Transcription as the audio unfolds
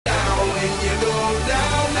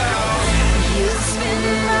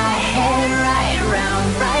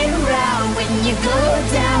go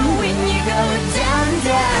down, when you go down,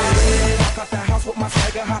 down. Walk out the house with my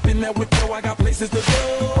swagger, hop in there with Joe, I got places to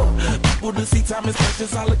go. People to see, time is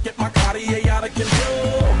precious, I look at my Cartier out of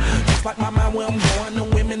control. Just like my mind where I'm going,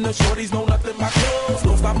 the women, the shorties know nothing but clothes.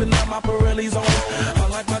 No stopping at my Pirelli's on,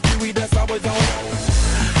 unlike my jewelry that's always on.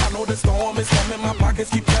 I know the storm is coming, my pockets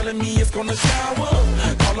keep telling me it's gonna shower.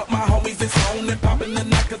 Call up my homies, it's on and popping the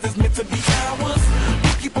night cause it's meant to be ours. We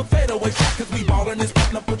keep a fadeaway shot cause we ballin' this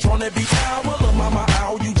putting up Patron every hour. Lil' mama,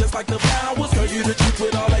 ow, you just like the flowers. Girl, you the truth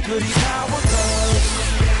with all that goodies power.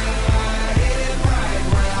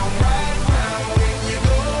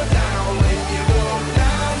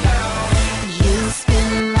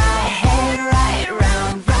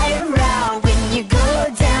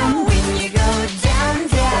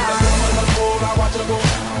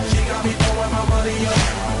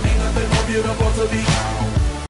 Beautiful to be